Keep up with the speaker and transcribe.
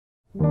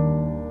Finally,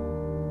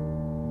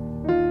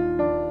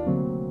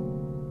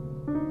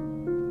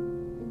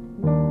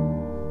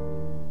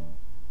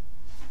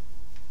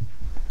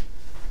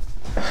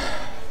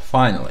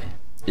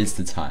 it's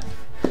the time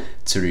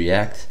to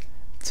react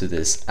to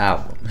this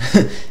album,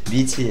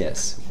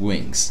 BTS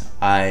Wings.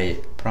 I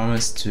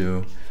promised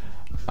to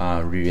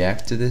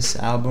react to this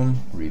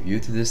album, review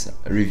this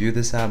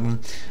album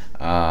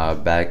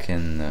back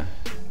in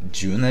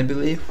June, I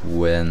believe,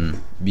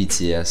 when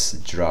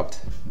BTS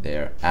dropped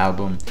their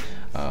album,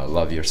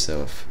 Love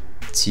Yourself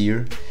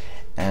Tear,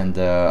 and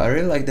I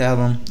really liked the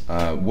album.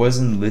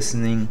 Wasn't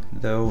listening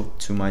though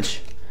too much,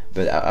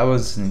 but I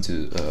was listening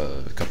to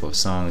a couple of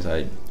songs.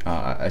 I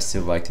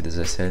still liked it, as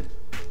I said,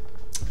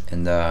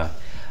 and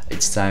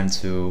it's time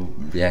to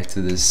react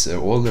to this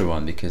older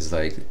one, because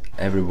like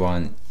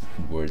everyone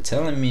were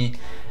telling me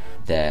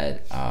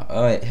that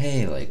oh,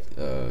 hey, like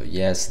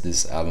yes,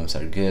 these albums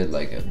are good,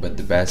 like but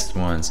the best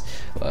one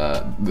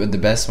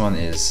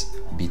is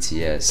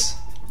BTS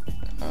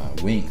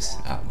Wings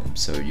album,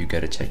 so you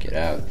gotta check it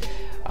out,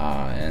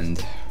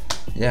 and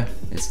yeah,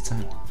 it's the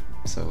time,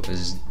 so let's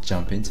just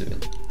jump into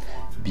it.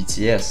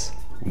 BTS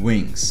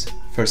Wings,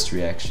 first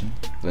reaction,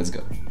 let's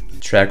go.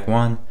 Track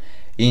 1,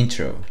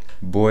 intro,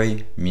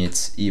 Boy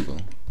Meets Evil.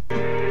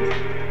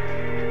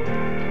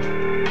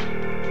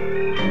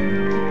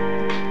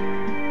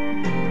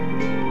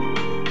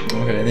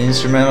 Okay, the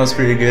instrumental is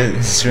pretty good. The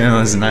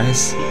instrumental is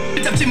nice.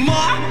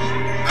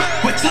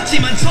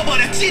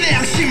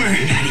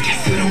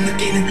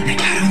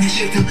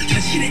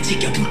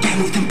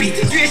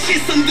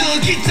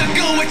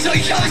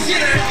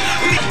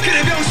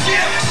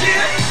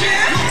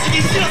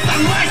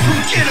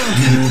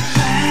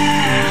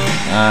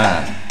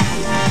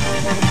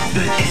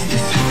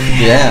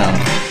 Yeah.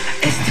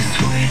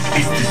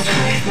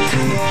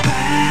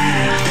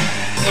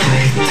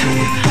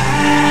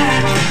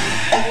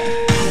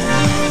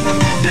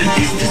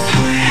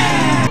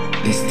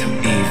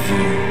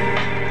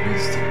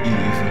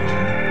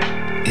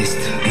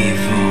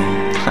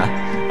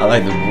 I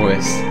like the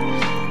voice.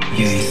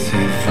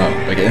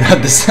 Oh, okay,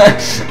 not this time.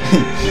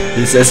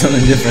 He said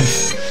something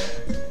different.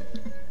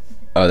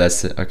 Oh,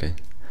 that's it. Okay.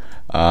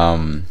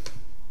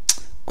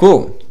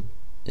 Cool.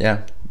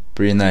 Yeah,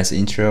 pretty nice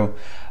intro.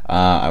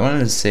 I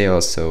wanted to say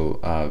also,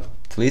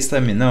 please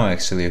let me know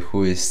actually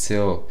who is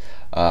still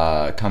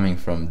coming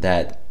from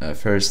that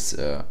first,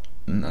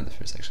 not the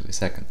first actually,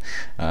 second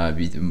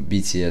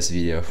BTS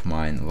video of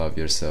mine, Love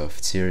Yourself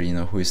Tear. You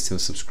know, who is still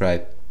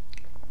subscribed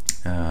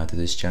to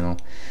this channel.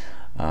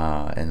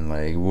 And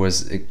like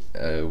was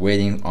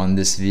waiting on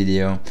this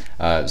video.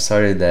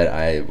 Sorry that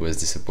I was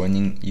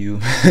disappointing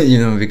you, you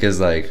know, because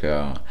like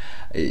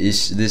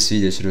this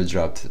video should have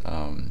dropped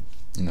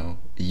you know,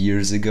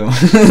 years ago.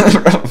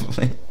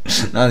 Probably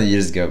not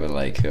years ago, but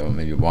like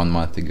maybe 1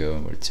 month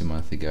ago or 2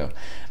 months ago,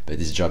 but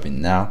it's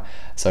dropping now.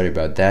 Sorry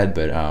about that,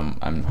 but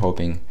I'm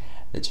hoping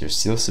that you're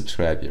still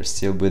subscribed, you're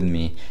still with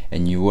me,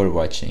 and you were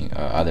watching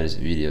other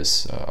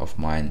videos of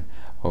mine,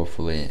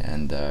 hopefully,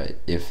 and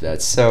if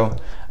that's so,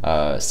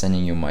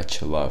 sending you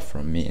much love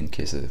from me in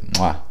case of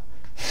mwah.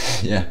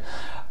 Yeah.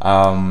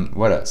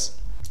 What else?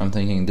 I'm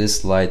thinking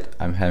this light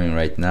I'm having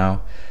right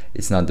now,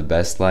 it's not the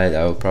best light.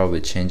 I will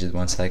probably change it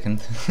 1 second.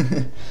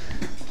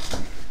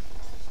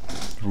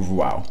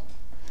 Wow.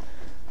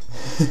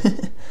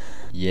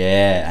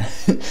 Yeah.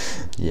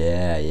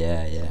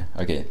 Yeah.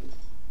 Okay,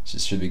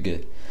 should be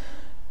good.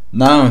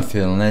 Now I'm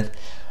feeling it.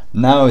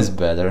 Now it's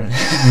better.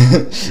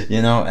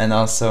 You know. And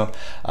also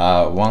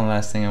one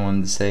last thing I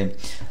wanted to say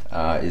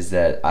is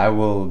that I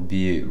will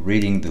be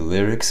reading the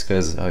lyrics,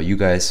 because you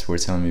guys were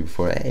telling me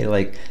before, hey,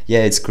 like,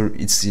 yeah,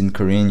 it's in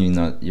Korean,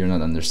 you're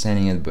not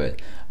understanding it,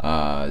 but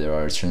there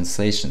are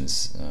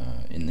translations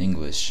in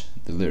English,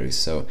 the lyrics,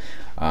 so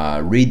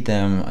read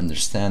them,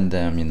 understand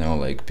them, you know,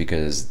 like,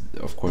 because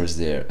of course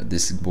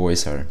these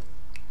boys are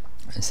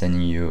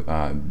sending you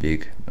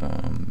big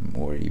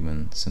or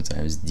even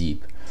sometimes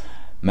deep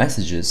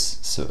messages,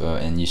 so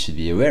and you should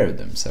be aware of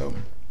them. So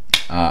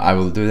I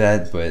will do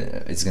that, but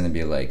it's gonna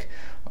be like,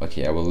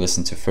 okay, I will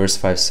listen to first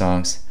 5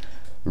 songs,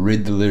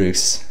 read the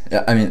lyrics,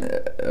 I mean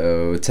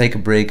take a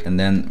break, and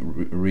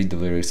then read the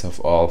lyrics of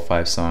all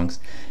 5 songs,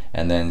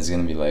 and then it's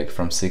gonna be like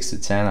from 6 to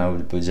 10 I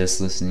would be just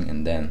listening,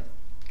 and then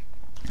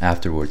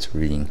afterwards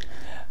reading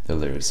the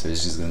lyrics. So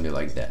it's just gonna be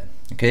like that,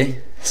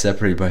 okay,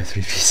 separated by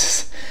 3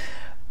 pieces.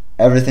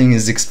 Everything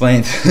is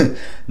explained.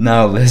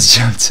 Now let's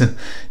jump to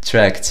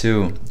track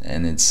 2,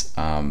 and it's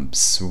Blood,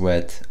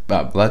 Sweat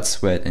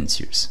and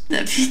Tears.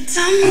 I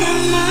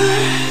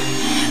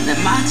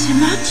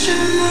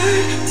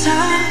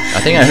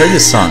think I heard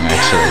this song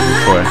actually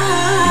before.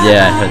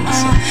 Yeah, I heard this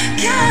song.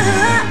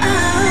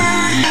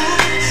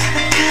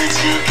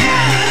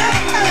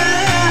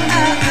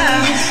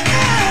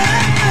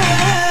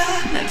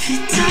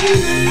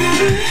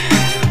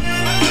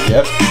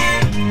 Yep.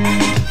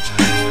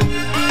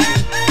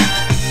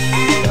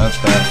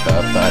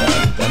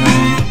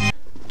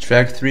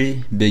 Track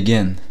 3,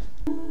 Begin.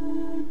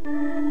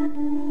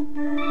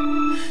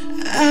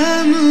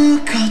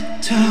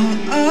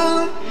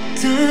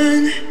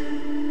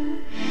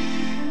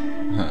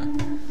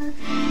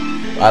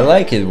 I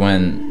like it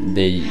when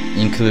they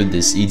include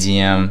this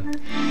EDM,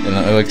 you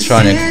know,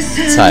 electronic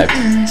type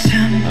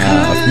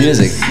of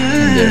music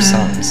in their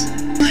songs.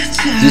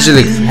 It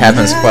usually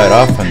happens quite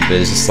often, but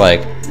it's just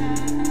like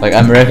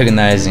I'm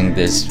recognizing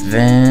this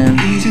van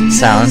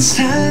sounds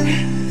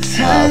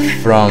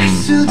from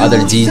other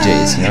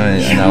DJs, you know,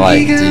 and I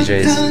like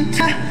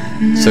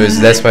DJs, so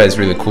that's why it's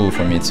really cool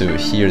for me to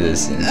hear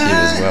this in here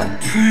as well.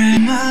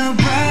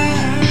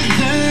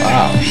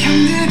 Wow.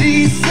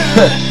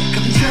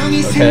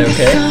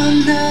 Okay.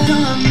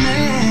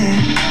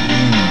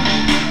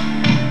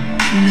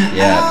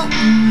 Yeah.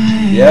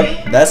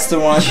 Yep, that's the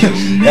one.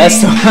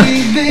 That's the one.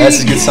 That's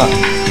a good song.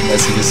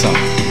 That's a good song.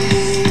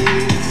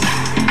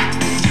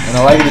 And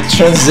I like the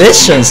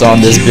transitions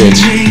on this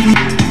bitch.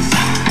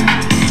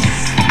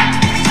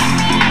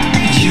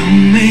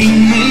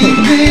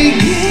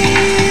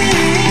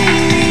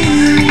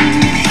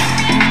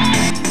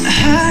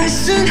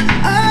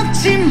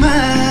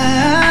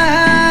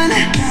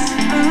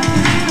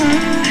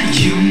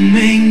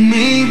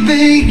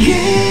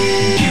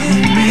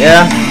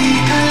 Yeah,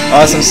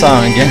 awesome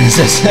song again.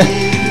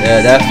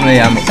 Yeah, definitely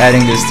I'm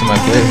adding this to my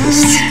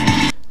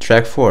playlist.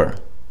 Track 4,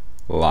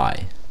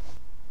 Lie.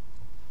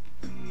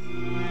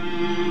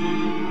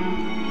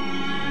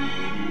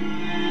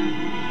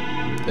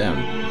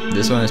 Damn,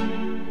 this one is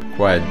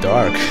quite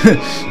dark.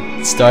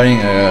 It's starting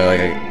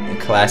like a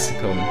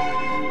classical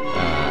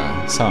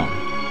song.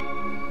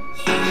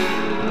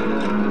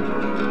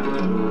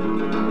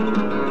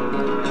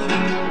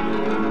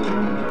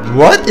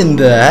 What in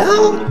the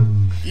hell?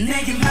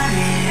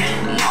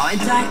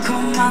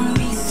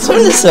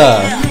 Turn this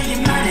up.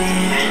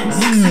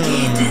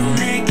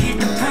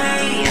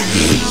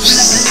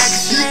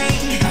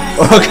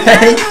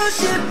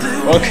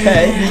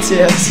 Okay,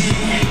 BTS.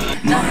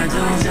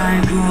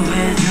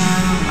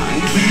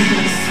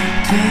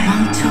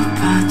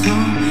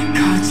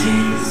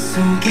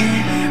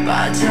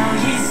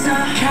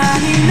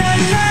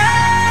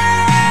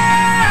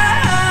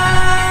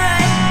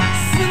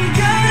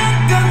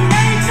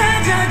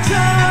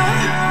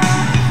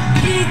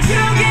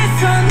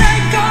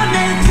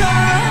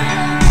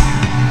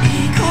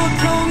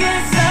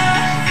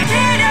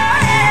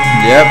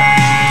 Yep,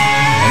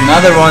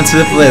 another one to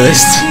the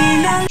playlist.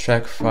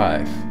 Track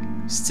 5,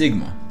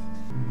 Stigma.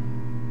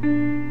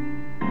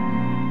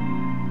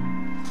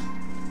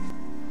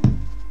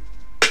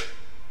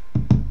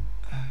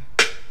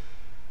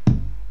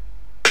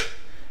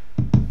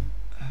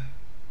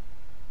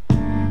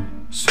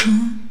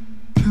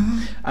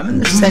 I'm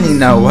understanding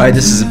now why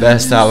this is the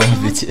best album of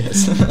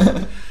BTS.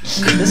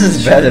 This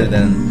is better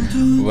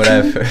than what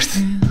I've heard.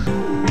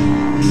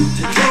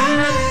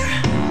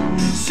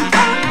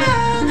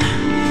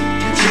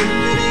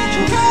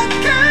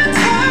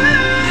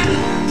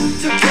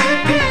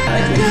 I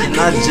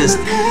cannot just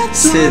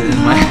sit in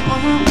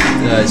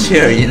my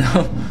chair, you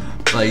know.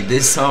 Like,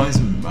 these songs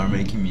are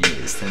making me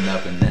stand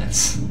up and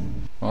dance.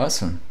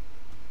 Awesome.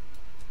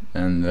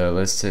 And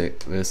let's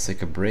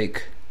take a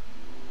break.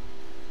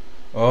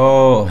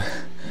 Oh,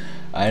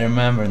 I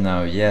remember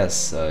now.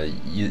 Yes,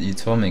 you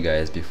told me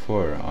guys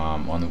before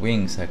on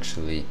Wings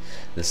actually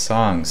the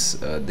songs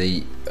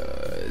they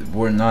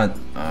were not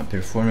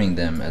performing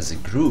them as a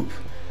group,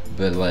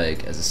 but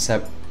like as a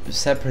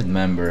separate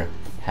member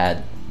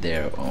had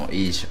their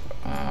each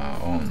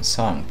own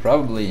song.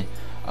 Probably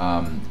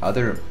some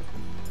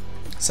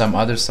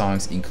other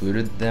songs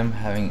included them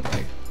having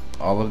like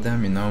all of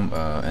them, you know,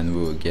 and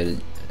we will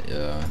get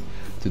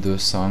to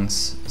those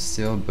songs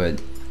still,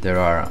 but there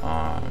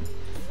are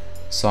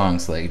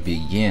songs like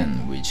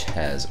Begin, which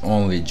has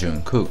only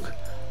Jungkook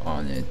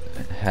on it.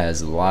 It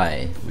has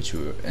Lie,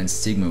 and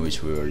Stigma,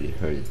 which we already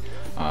heard.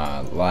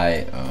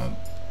 Lie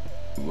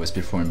was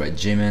performed by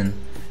Jimin.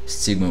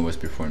 Stigma was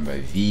performed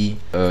by V.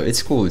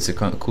 It's cool. It's a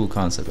cool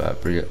concept.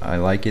 I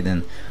like it,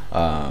 and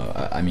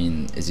I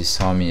mean, as you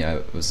saw me,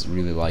 I was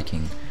really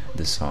liking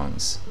the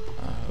songs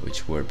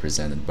which were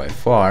presented by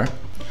Far.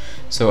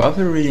 So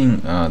after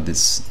reading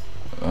this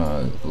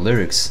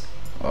lyrics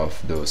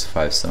of those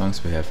 5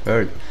 songs we have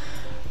heard,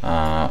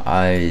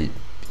 I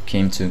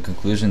came to a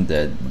conclusion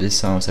that these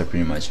songs are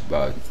pretty much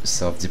about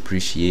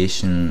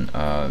self-depreciation,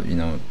 you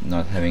know,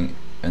 not having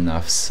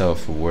enough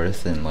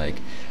self-worth, and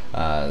like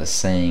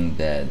saying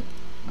that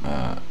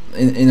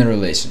in a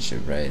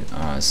relationship, right?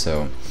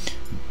 So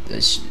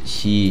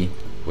he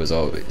was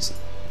always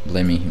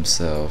blaming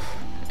himself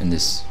in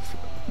this,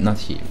 not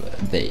he, but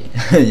they,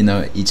 you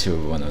know, each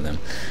of one of them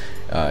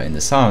in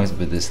the songs,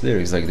 but this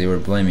lyrics, like they were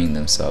blaming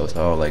themselves.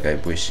 Oh, like I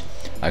wish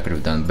I could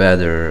have done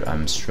better.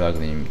 I'm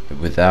struggling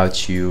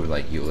without you.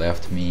 Like you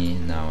left me.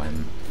 Now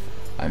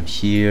I'm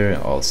here,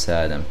 all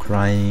sad. I'm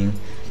crying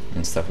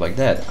and stuff like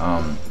that.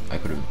 I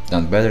could have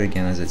done better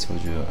again, as I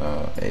told you.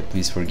 Hey,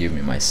 please forgive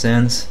me my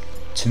sins.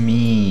 To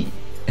me,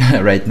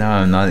 right now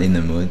I'm not in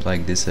the mood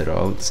like this at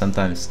all.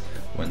 Sometimes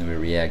when we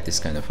react this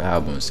kind of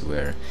albums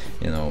where,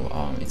 you know,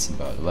 it's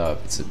about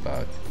love, it's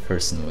about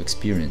personal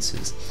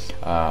experiences,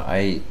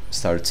 I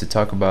started to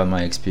talk about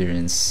my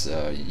experience.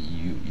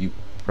 You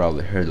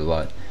probably heard a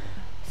lot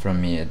from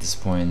me at this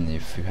point.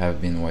 If you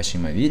have been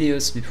watching my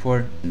videos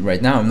before,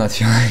 right now I'm not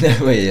feeling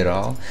that way at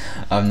all.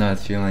 I'm not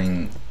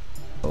feeling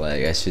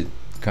like I should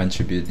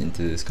contribute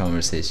into this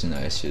conversation.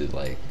 I should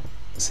like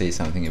say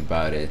something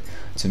about it.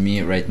 To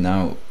me right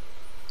now,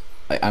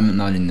 I'm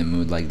not in the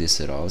mood like this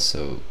at all,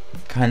 so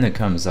kind of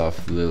comes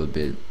off a little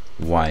bit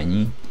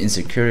whiny,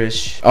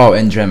 insecure-ish, oh,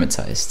 and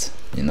dramatized,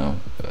 you know,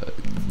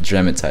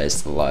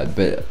 dramatized a lot.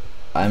 But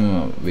I'm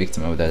a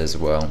victim of that as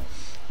well.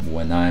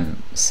 When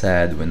I'm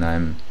sad, when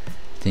I'm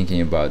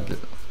thinking about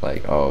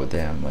like, oh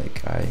damn,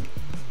 like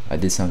I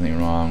did something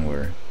wrong,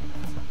 or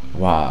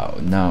wow,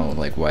 no,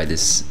 like why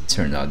this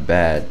turned out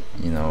bad,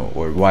 you know,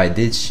 or why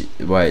did she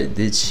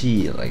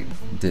like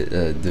do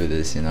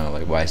this, you know,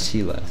 like why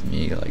she left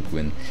me, like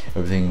when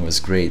everything was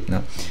great, you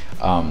know.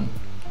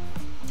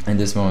 In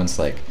this moments,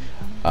 like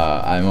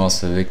I'm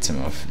also a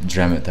victim of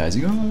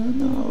dramatizing, oh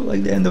no,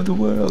 like the end of the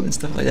world and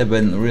stuff like that.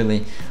 But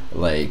really,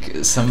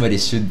 like somebody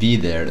should be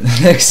there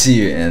next to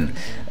you and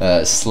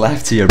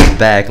slap to your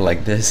back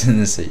like this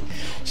and say,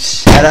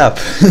 shut up,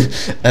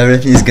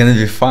 everything is gonna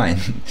be fine,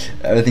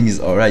 everything is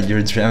alright,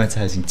 you're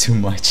dramatizing too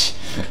much,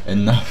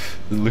 enough,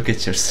 look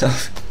at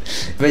yourself.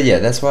 But yeah,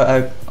 that's why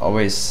I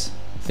always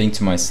think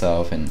to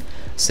myself and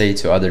say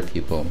to other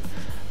people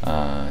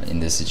in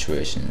these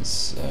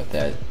situations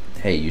that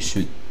hey, you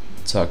should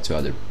talk to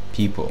other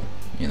people,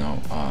 you know.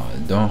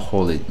 Don't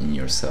hold it in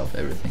yourself,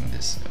 everything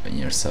this in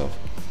yourself.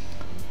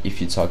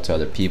 If you talk to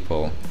other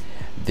people,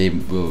 they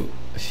will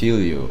feel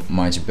you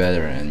much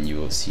better, and you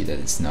will see that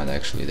it's not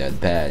actually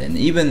that bad. And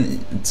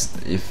even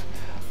if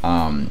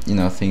you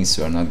know, things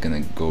are not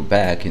gonna go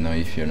back, you know,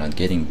 if you're not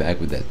getting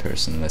back with that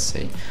person, let's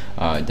say,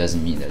 it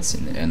doesn't mean that's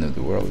in the end of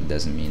the world. It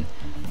doesn't mean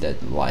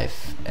that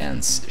life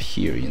ends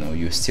here, you know.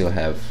 You still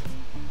have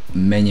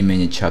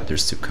many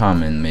chapters to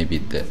come, and maybe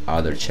the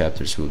other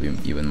chapters will be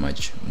even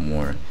much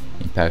more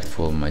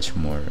impactful, much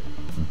more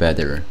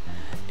better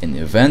and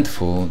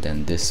eventful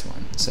than this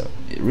one. So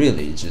it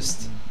really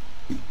just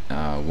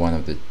one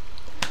of the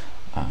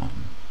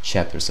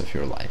chapters of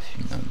your life,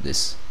 you know,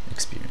 this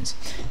experience.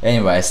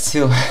 Anyway, I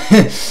still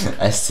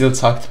I still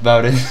talked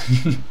about it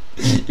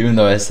even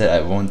though I said I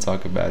won't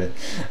talk about it.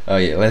 Oh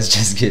yeah, let's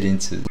just get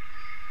into it.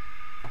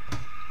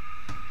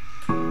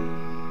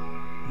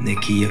 내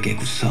기억의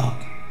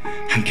구석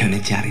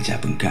한켠에 자리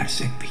잡은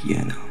갈색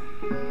피아노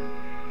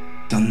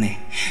떴네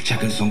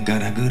작은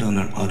손가락으로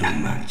널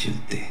어루만질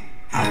때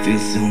I feel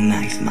so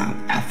nice, mom,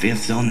 I feel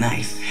so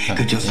nice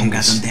그저 손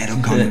가던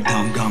대로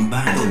걷던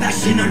건반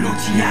또다시 널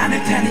놓지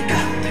않을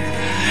테니까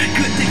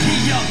그때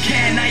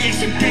기억해 나의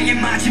 10대의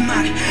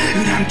마지막 을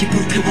함께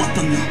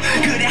불태웠던 너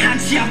그래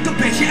한치 앞도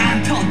빼지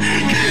않던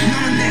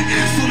너는 내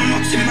손을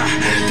놓지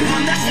마두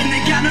번 다시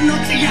내가 널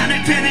놓지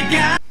않을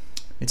테니까.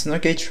 It's an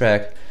okay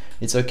track,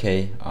 it's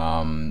okay,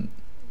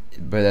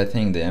 but I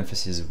think the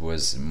emphasis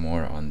was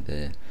more on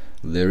the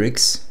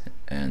lyrics,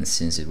 and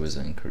since it was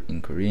in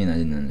Korean, I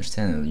didn't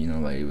understand it, you know,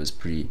 like it was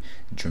pretty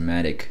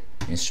dramatic,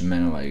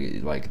 instrumental,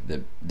 like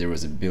there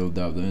was a build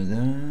up,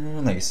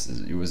 like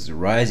it was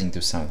rising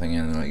to something,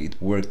 and like it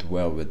worked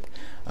well with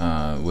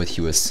what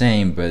he was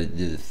saying. But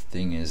the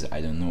thing is,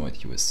 I don't know what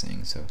he was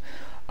saying, so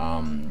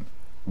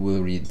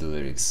we'll read the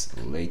lyrics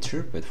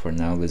later. But for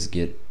now, let's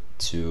get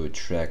to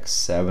track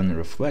 7,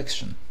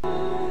 Reflection.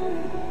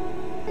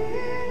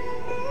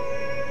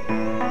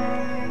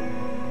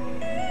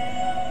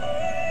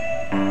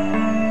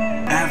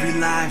 Every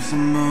life's a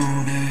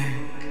movie.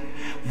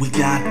 We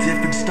got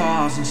different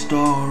stars and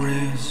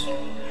stories.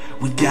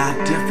 We got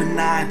different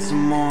nights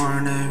and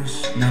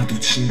mornings. 나도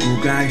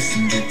친구가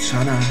있으면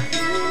좋잖아.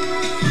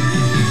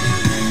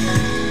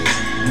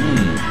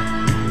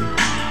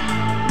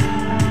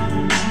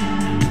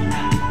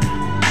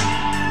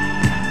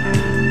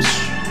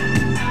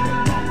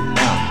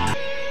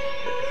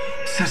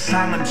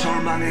 세상은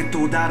절망의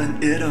또 다른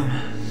이름.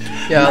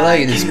 Yeah, I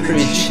like it. It's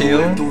pretty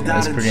chill.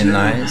 It's pretty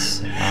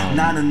nice. We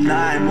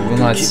will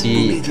not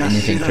see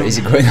anything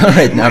crazy going on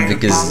right now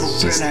because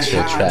it's just a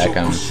chill track.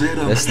 I'm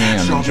listening,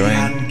 I'm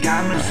enjoying.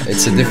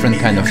 It's a different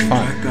kind of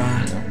fun, you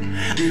know?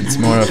 It's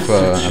more of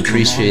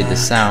appreciate the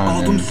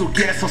sound and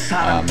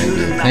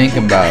maybe think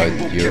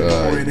about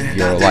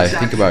your life,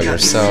 think about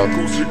yourself,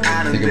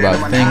 think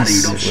about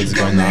things, what's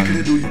going on.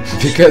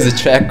 Because the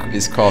track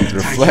is called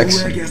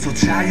Reflection,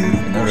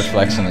 no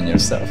reflection on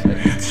yourself.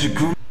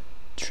 Right?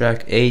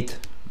 Track 8,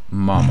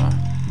 Mama.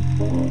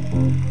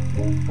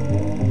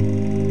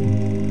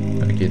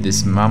 Okay,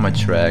 this Mama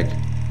track,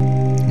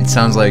 it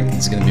sounds like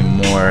it's gonna be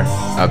more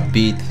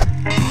upbeat.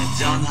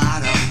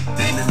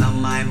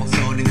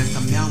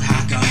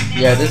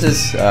 Yeah, this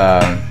is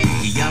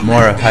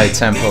more high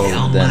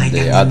tempo than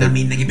the other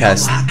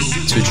past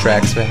 2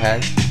 tracks we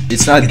had.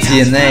 It's not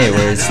DNA,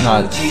 or it's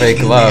not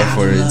Fake Love,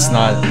 or it's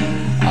not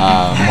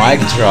Mic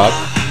Drop,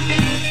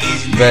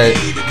 but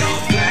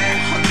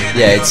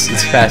yeah, it's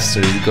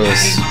faster. It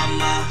goes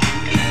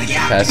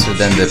faster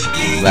than the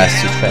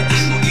last 2 tracks.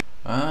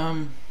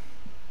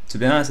 To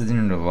be honest, I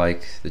didn't really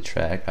like the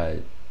track. I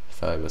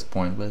thought it was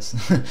pointless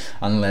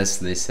unless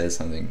they said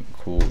something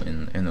cool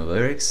in the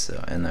lyrics.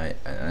 And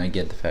I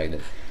get the fact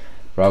that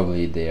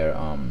probably they're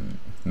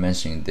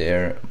mentioning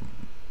their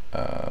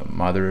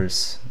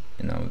mothers,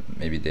 you know,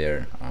 maybe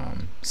they're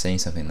saying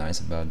something nice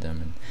about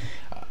them. And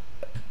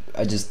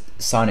I just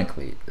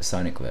sonically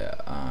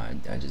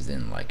I just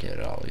didn't like it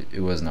at all.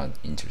 It was not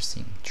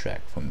interesting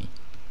track for me.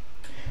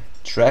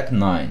 Track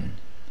 9,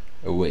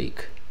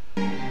 Awake.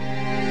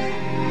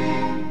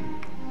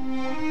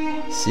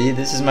 See,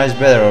 this is much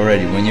better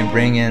already when you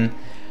bring in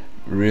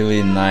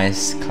really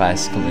nice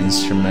classical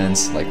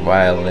instruments like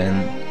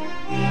violin,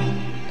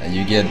 and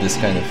you get this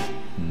kind of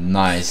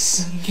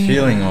nice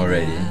feeling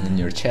already in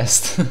your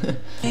chest.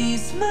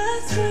 Nice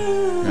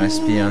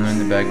piano in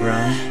the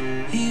background,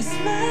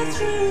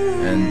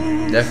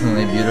 and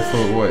definitely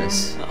beautiful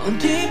voice.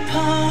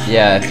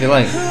 Yeah, I feel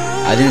like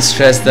I didn't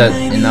stress that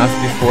enough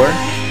before.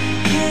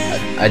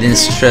 I didn't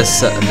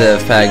stress the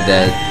fact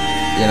that,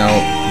 you know,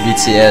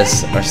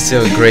 BTS are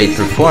still great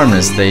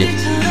performers. They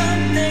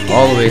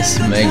always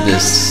make the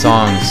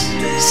songs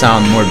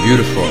sound more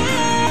beautiful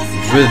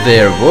with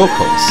their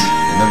vocals,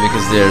 you know,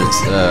 because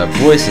their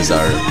voices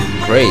are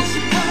great.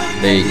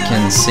 They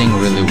can sing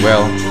really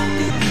well,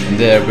 and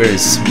they are very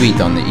sweet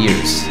on the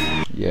ears.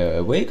 Yeah,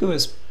 Awake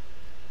was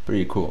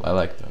pretty cool. I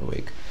liked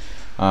Awake.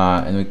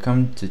 And we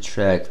come to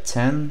track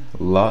 10,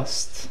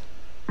 Lost.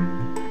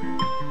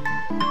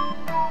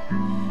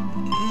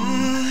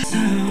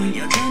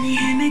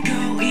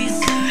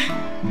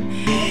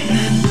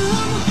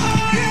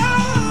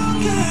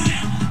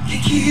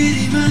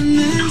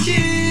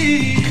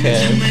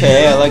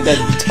 Okay, I like that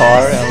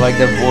guitar, I like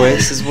that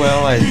voice as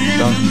well. I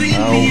don't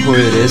know who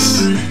it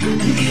is,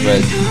 but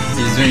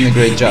he's doing a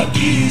great job.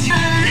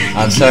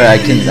 I'm sorry, I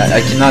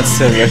cannot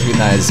still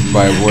recognize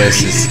by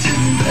voices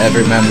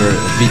every member of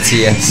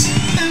BTS.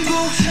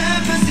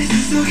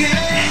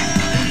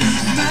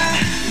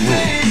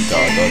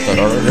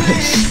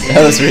 That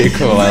was really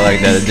cool. I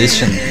like that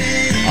addition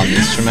on the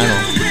instrumental.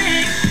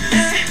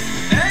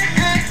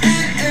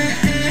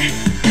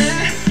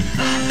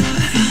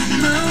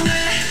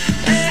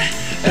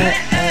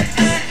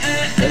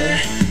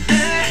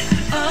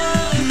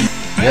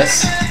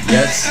 Yes,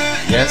 yes,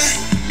 yes,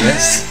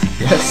 yes,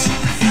 yes.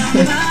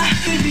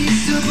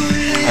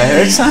 I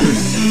heard some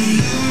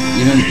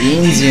even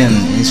Indian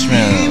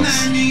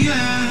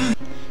instrumentals.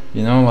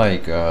 You know,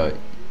 like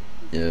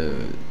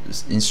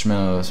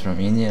instrumentals from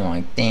India,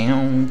 like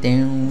down,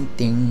 down,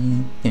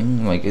 ding,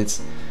 ding. Like it's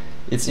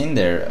in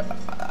there.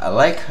 I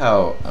like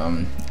how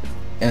and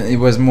it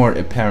was more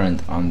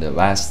apparent on the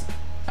last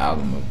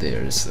album of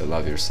theirs,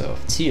 Love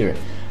Yourself, Tear.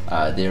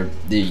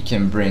 They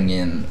can bring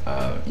in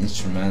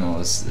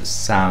instrumentals,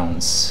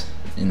 sounds,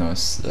 you know,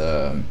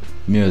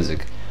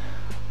 music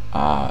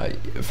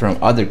from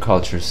other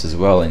cultures as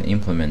well, and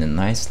implement it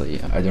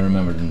nicely. I don't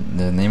remember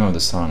the name of the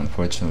song,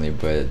 unfortunately,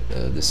 but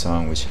the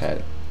song which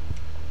had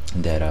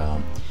that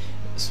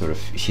sort of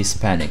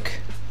Hispanic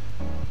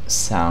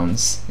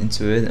sounds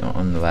into it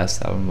on the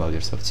last album, Love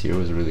Yourself, Tear,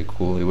 was really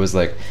cool. It was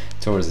like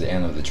towards the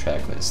end of the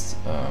track list.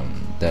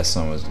 That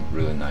song was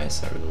really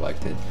nice. I really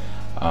liked it.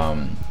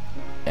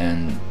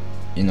 And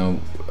you know,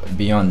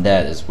 beyond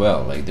that as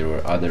well, like there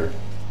were other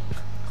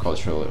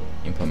cultural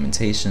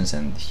implementations,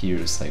 and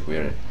here's like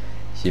we're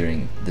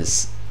hearing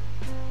this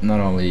not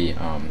only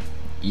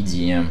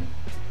EDM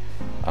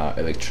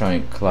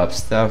electronic club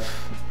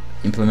stuff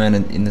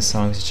implemented in the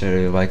songs, which I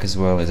really like as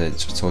well, as I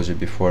told you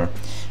before,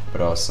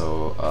 but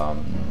also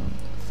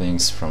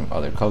things from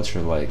other culture,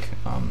 like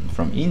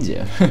from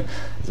India.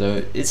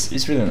 So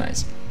it's really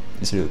nice.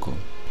 It's really cool.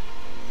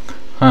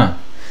 Huh.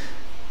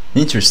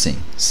 Interesting.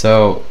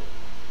 So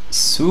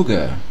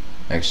Suga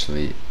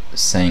actually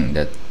sang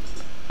that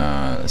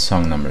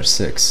song number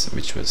 6,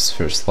 which was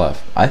First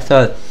Love. I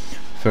thought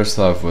First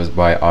Love was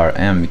by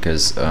RM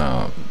because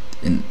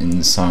in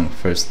the song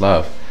First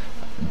Love,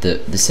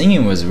 the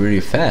singing was really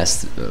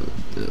fast.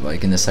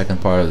 Like in the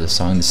second part of the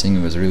song, the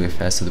singing was really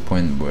fast to the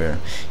point where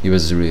he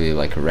was really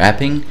like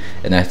rapping,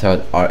 and I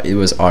thought it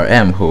was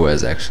RM who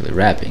was actually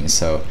rapping.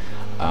 So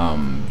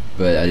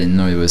but I didn't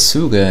know it was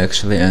Suga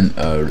actually. And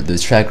the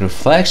track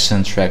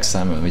Reflection, track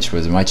 7, which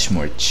was much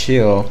more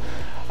chill,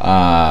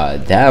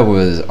 that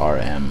was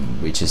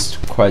RM, which is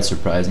quite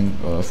surprising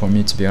for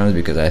me, to be honest,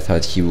 because I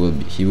thought he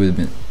would have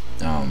been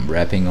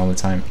rapping all the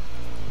time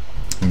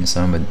in the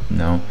song, but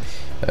no,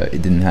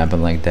 it didn't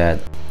happen like that.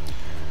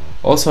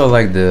 Also, I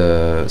like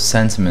the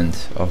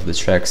sentiment of the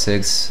track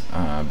 6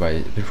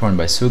 performed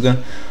by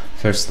Suga,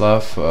 First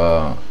Love.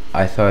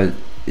 I thought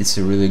it's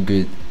a really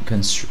good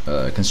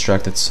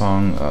constructed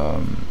song,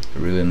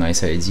 really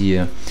nice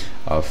idea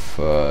of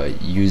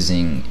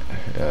using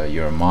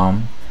your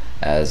mom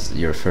as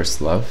your first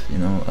love, you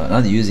know,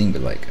 not using,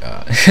 but like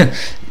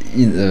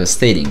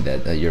stating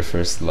that your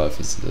first love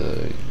is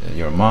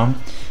your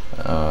mom.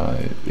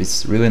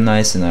 It's really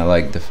nice, and I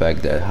like the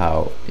fact that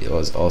how it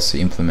was also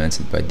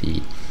implemented by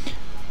the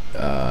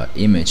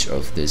image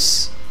of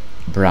this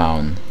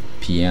brown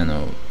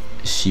piano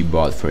she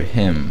bought for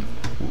him,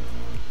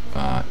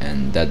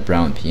 and that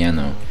brown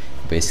piano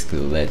basically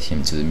led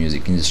him to the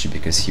music industry,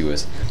 because he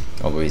was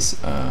always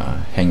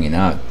hanging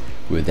out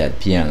with that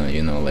piano,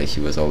 you know, like he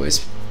was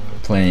always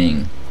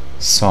playing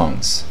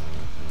songs,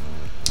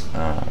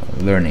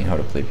 learning how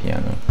to play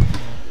piano.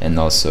 And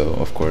also,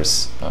 of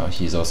course,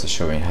 he's also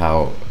showing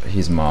how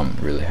his mom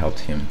really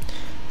helped him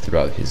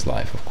throughout his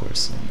life, of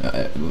course,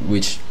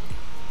 which,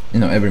 you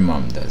know, every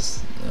mom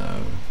does,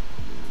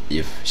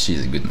 if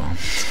she's a good mom.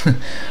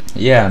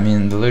 Yeah, I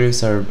mean, the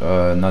lyrics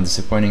are not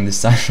disappointing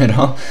this time at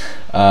all.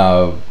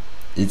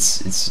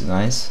 It's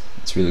nice,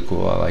 it's really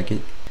cool, I like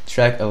it.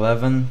 Track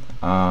 11,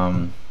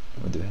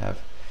 what do we have?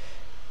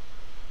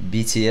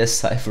 BTS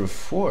Cypher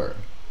 4.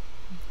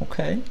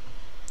 Okay,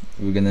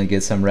 we're gonna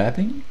get some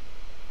rapping,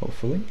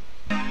 hopefully.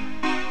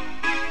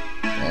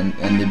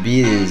 And the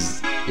beat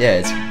is, yeah,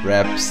 it's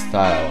rap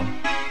style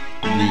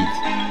beat.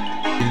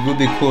 It would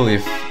be cool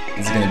if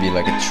it's gonna be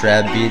like a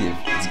trap beat,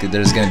 if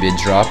there's gonna be a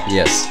drop.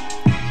 Yes,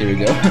 here we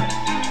go.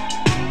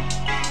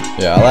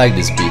 Yeah, I like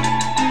this beat.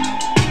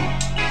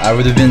 I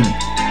would have been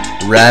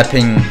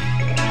rapping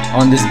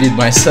on this beat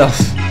myself.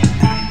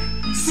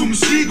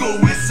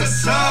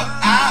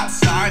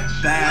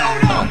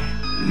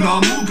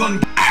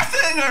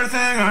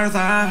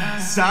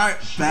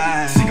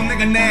 지금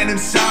내가 내는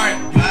sorry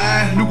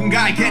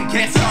누군가에겐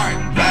get sorry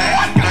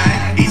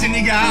이제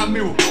네가 안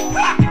미워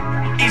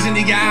이제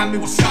네가 안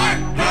미워 sorry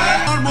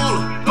널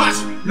몰라 but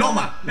know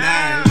my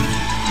name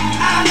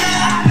I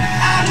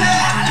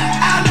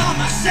know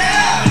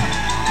myself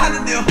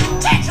하는데요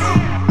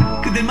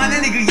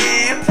그들만의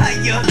리그의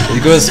player.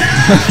 It goes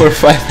for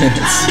 5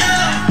 minutes.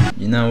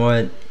 You know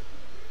what?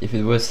 If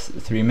it was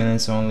 3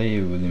 minutes only,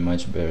 it would be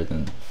much better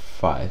than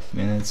 5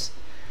 minutes.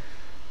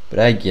 But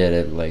I get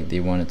it, like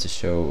they wanted to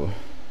show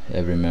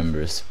every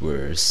member's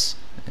verse,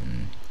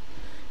 and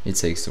it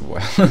takes a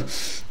while.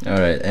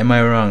 Alright, Am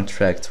I Wrong?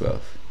 Track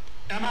 12.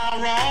 Am I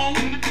wrong?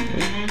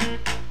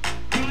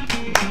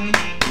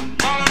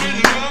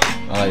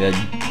 I like that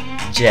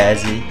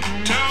jazzy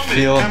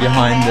feel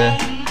behind the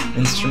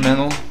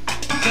instrumental.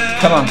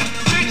 Come on,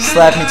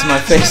 slap me to my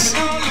face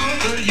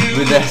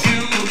with that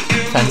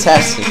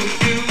fantastic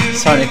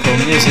sonical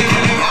music.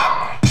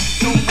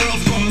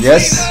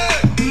 Yes.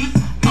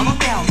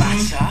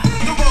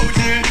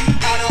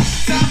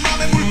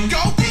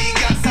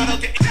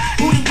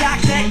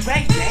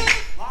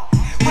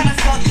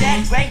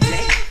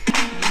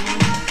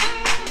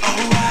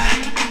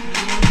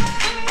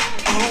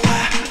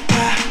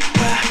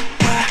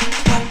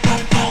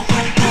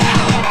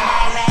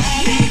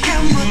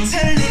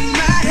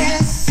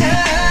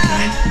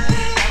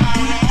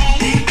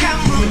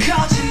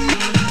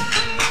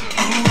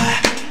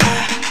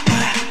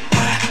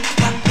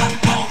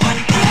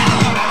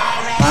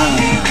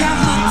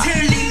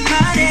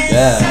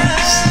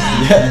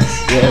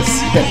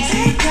 Yes.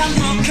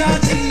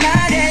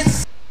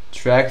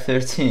 Track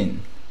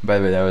 13. By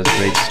the way, that was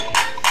great.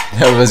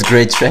 That was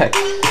great track.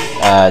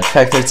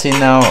 Track 13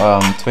 now.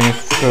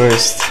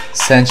 21st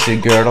Century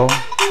Girl.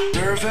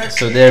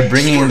 So they're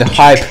bringing the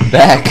hype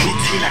back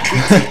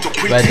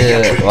by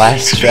the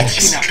last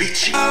tracks.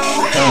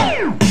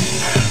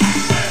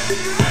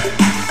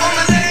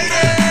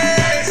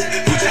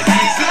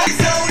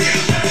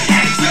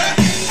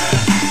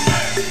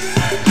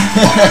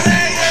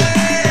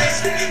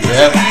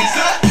 Yep.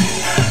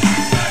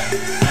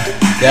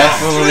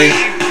 Definitely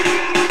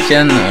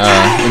can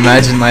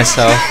imagine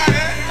myself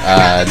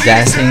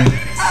dancing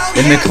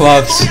in the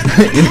clubs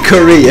in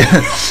Korea.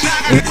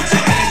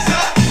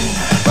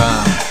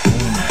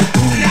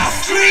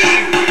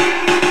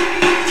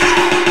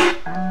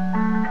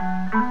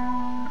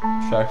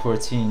 Track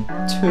 14,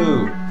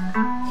 2,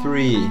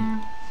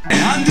 3.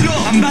 안 들어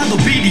안 봐도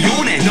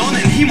비디오네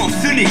너는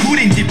힘없으니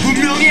우린지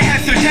분명히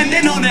했을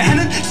텐데 너네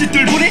하는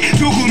짓들 보니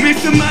조금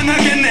있으면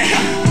망하겠네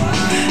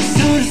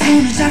서로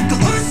손을 잡고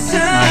웃어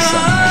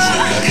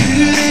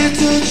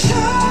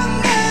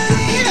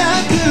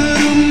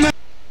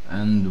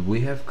And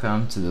we have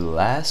come to the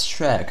last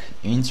track,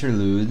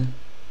 interlude,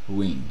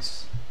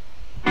 Wings.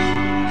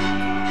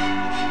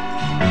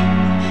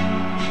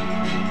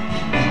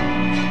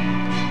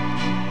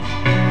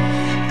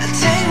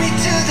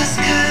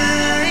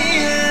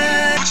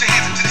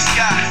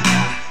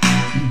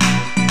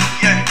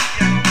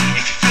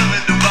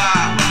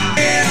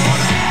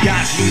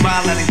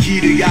 말라는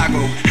길을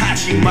가고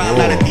하지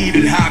말라는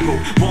일을 하고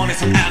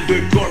원해선 안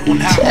될 걸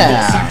원하고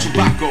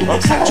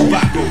상처받고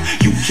상처받고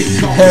you can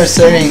call They're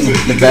saving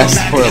the best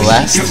for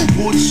last. Yep.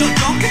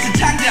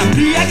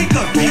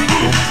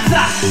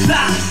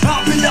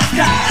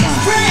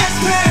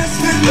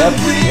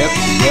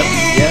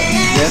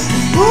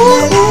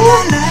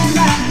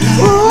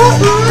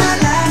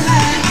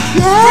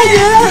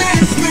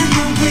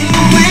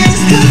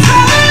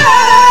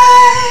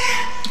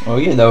 Oh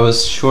yeah, that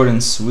was short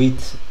and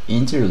sweet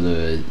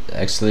interlude.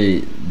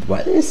 Actually,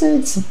 why did I say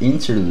it's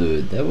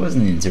interlude? That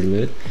wasn't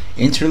interlude.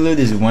 Interlude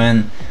is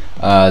when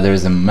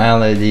there's a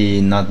melody,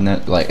 not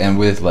like, and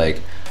with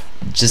like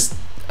just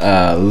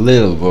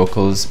little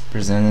vocals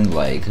presented,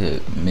 like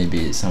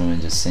maybe someone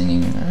just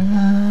singing,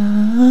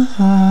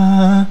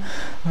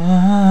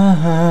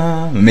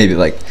 maybe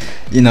like,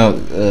 you know,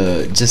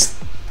 just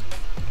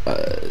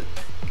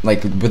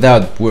like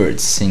without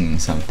words singing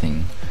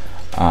something.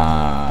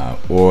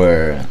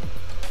 or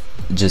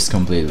just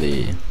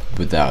completely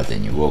without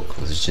any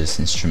vocals, just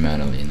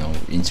instrumental, you know,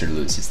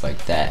 interludes. It's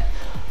like that,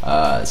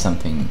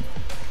 something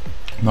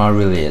not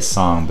really a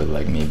song, but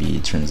like maybe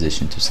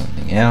transition to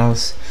something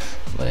else.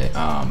 Like,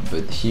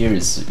 but here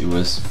it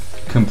was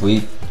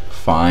complete,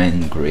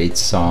 fine, great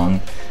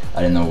song.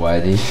 I don't know why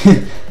they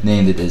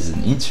named it as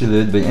an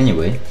interlude, but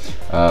anyway,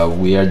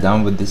 we are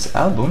done with this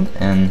album,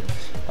 and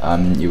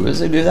it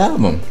was a good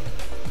album.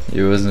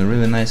 It was a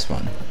really nice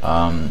one.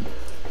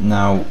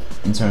 Now,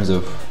 in terms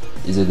of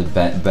is it the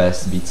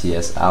best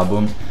BTS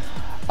album?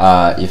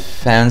 If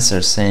fans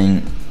are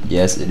saying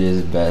yes, it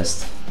is the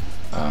best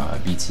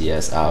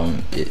BTS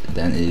album,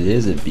 then it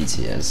is a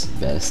BTS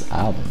best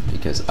album,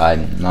 because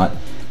I'm not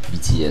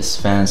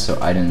BTS fan, so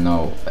I don't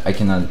know. I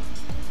cannot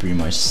pretty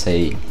much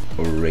say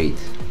or rate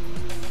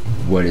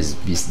what is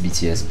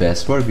BTS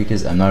best work,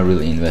 because I'm not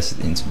really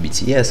invested into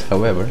BTS.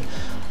 However,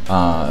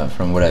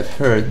 from what I've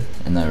heard,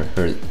 and I've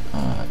heard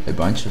a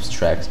bunch of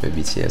tracks by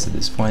BTS at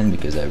this point,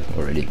 because I've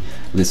already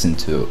listened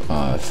to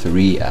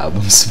 3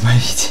 albums by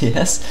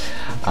BTS,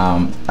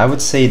 I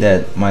would say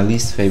that my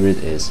least favorite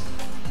is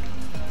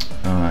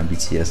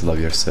BTS Love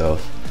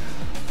Yourself,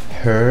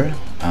 Her,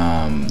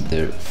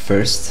 the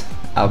first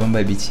album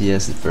by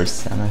BTS. The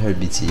first time I heard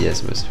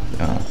BTS was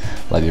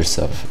Love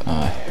Yourself,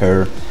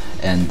 Her,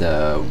 and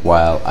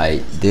while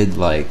I did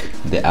like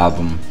the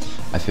album,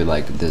 I feel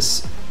like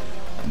this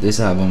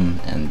album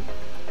and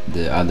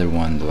the other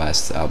one, the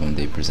last album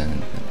they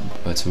presented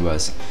to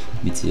us,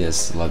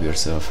 BTS Love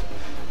Yourself,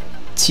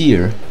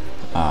 Tear,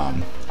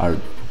 are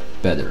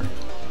better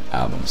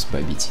albums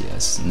by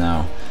BTS.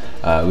 Now,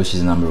 which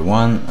is number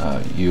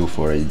 1? You've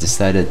already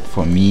decided.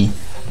 For me,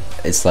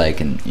 it's like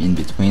an in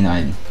between.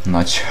 I'm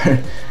not sure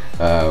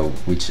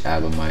which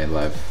album I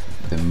love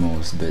the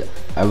most, but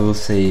I will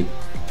say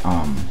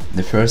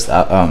the first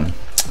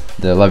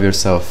the Love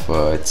Yourself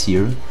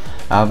Tear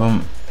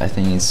album, I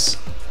think it's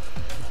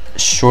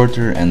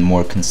shorter and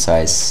more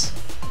concise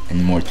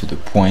and more to the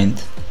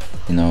point.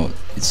 You know,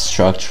 it's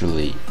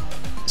structurally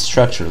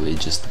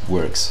just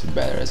works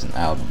better as an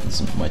album.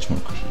 It's much more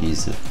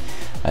cohesive,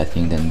 I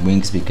think, than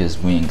Wings, because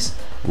Wings,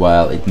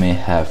 while it may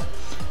have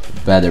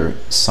better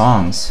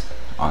songs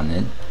on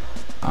it,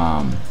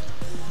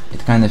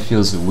 it kind of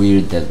feels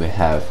weird that we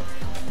have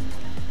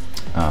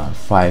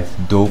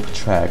 5 dope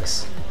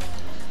tracks,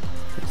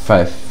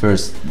 5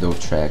 first dope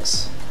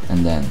tracks,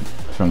 and then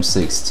from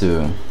 6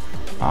 to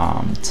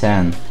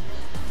 10,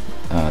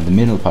 the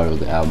middle part of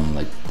the album,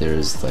 like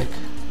there's like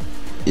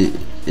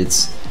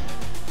it's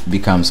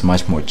becomes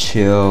much more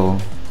chill,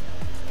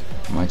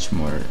 much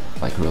more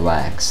like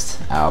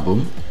relaxed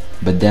album,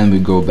 but then we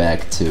go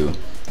back to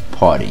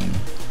partying,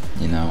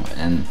 you know,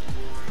 and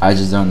I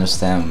just don't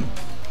understand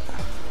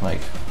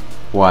like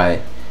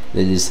why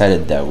they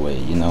decided that way,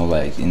 you know.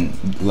 Like in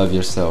Love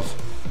Yourself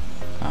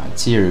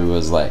Tear, it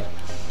was like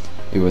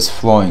it was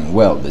flowing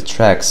well, the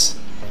tracks,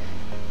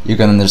 you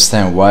can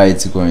understand why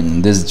it's going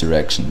in this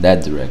direction,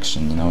 that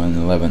direction, you know. And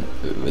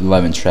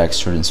 11 tracks,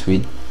 short and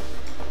sweet.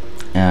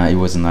 It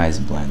was a nice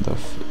blend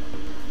of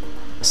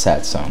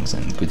sad songs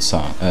and good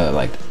song,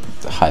 like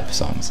hype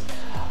songs.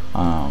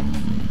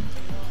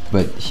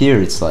 But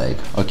here it's like,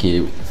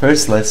 okay,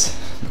 first let's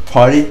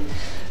party,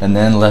 and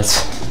then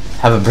let's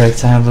have a break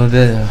time a little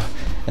bit,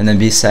 and then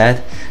be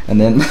sad,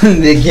 and then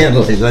again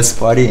like, let's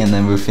party, and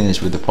then we'll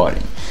finish with the party.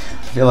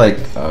 I feel like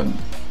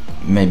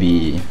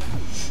maybe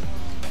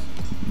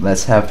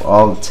let's have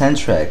all 10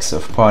 tracks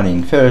of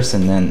partying first,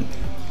 and then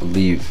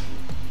leave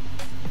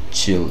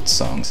chilled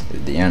songs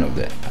at the end of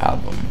the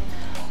album.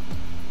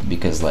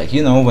 Because, like,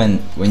 you know,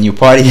 when you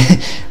party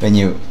when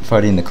you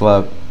party in the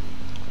club,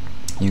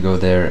 you go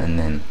there, and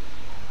then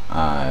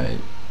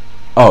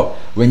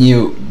when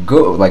you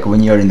go, like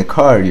when you're in the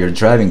car, you're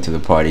driving to the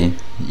party,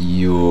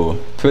 you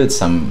put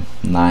some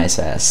nice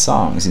ass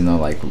songs, you know,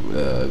 like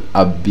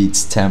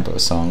upbeat tempo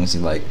songs.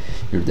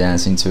 You're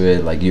dancing to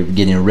it, like you're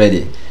getting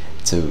ready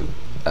to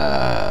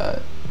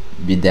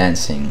be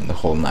dancing the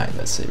whole night,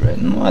 let's say,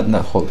 right? Not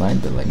the whole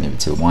night, but like maybe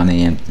till 1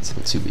 a.m.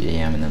 till 2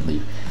 a.m. and then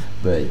leave.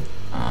 But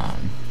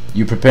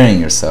you're preparing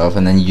yourself,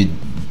 and then you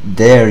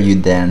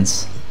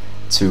dance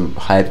to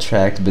hype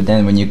tracks. But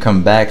then when you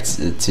come back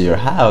to your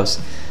house,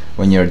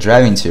 when you're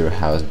driving to your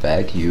house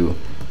back, you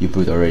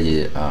put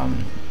already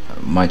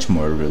much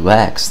more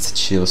relaxed,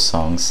 chill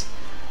songs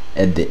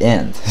at the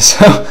end.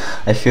 So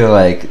I feel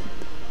like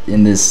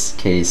in this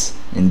case,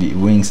 in the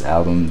Wings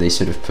album, they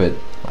should have put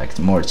like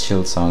more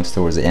chilled songs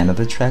towards the end of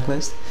the track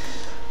list.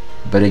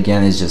 But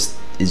again, it's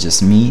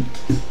just me.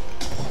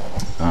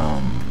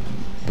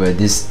 But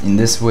in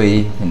this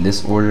way, in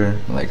this order,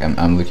 like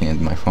I'm looking at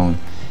my phone,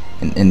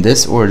 in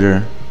this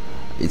order,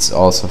 it's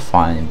also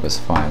fine. It was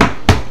fine.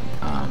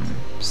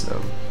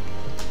 So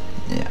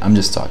yeah, I'm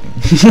just talking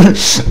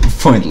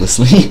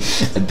pointlessly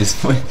at this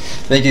point.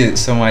 Thank you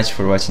so much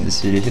for watching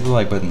this video. Hit the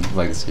like button if you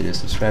like this video,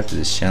 subscribe to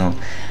this channel,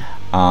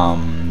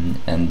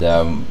 and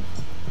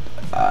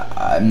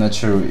I'm not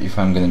sure if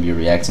I'm gonna be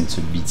reacting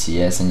to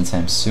BTS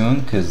anytime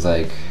soon, because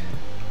like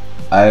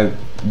I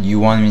you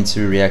want me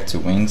to react to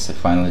Wings. I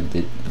finally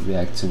did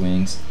react to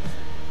Wings.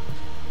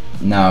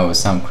 Now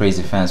some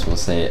crazy fans will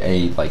say,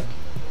 hey, like,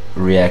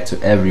 react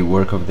to every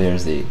work of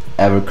theirs they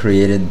ever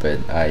created, but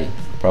I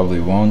probably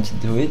won't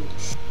do it.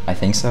 I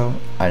think so,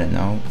 I don't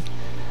know.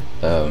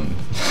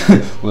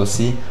 We'll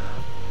see.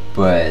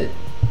 But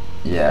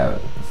yeah,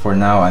 for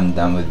now I'm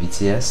done with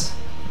BTS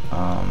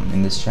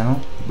in this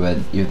channel. But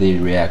if they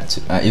react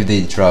to, if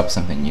they drop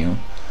something new,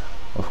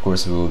 of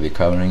course we will be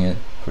covering it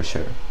for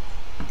sure.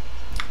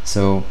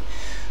 So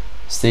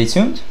stay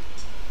tuned.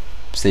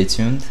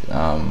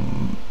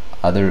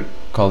 Other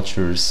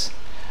cultures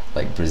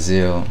like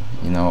Brazil,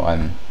 you know,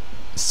 I'm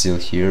still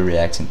here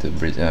reacting to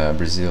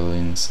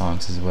Brazilian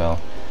songs as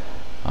well.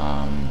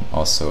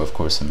 Also, of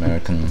course,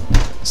 American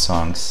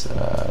songs.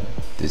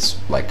 This,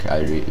 like,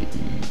 I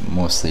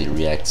mostly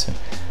react to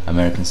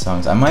American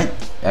songs. I might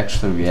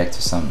actually react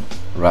to some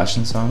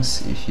Russian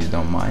songs if you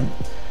don't mind,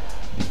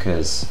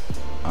 because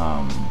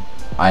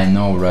I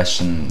know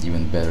Russian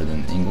even better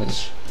than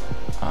English.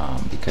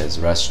 Because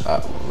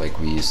like,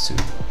 we used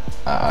to.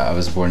 I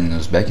was born in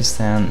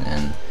Uzbekistan,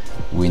 and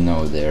we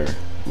know their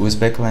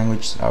Uzbek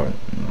language,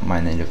 my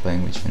native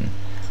language, and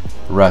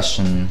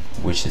Russian,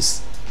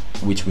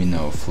 which we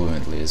know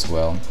fluently as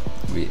well.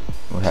 We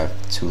have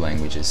two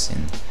languages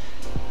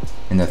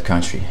in that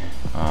country.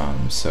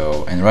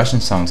 So, and Russian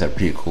songs are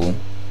pretty cool.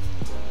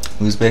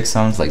 Uzbek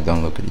songs, like, don't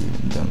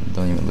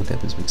even look at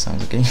Uzbek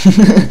songs, okay?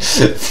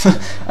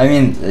 I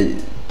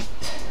mean,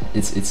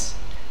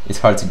 it's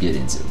hard to get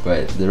into,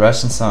 but the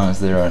Russian songs,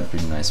 there are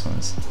pretty nice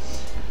ones.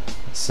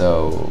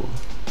 So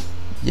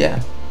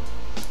yeah,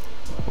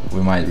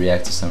 we might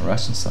react to some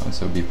Russian songs,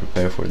 so be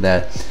prepared for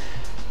that.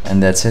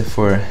 And that's it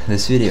for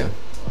this video.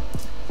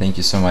 Thank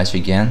you so much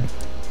again.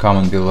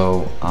 Comment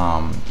below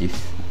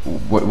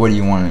what do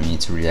you want me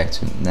to react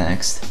to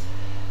next,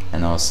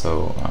 and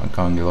also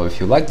comment below if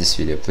you like this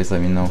video. Please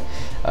let me know.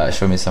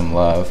 Show me some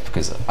love,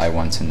 because I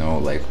want to know,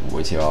 like,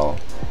 what y'all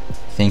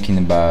thinking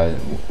about.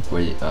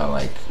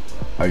 Like,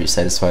 are you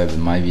satisfied with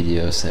my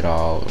videos at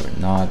all or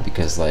not?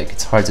 Because, like,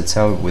 it's hard to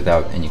tell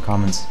without any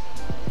comments.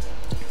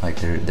 Like,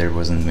 there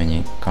wasn't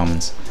many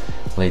comments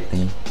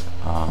lately.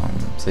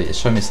 So yeah,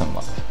 show me some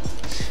love,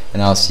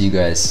 and I'll see you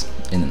guys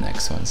in the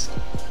next ones.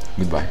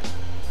 Goodbye.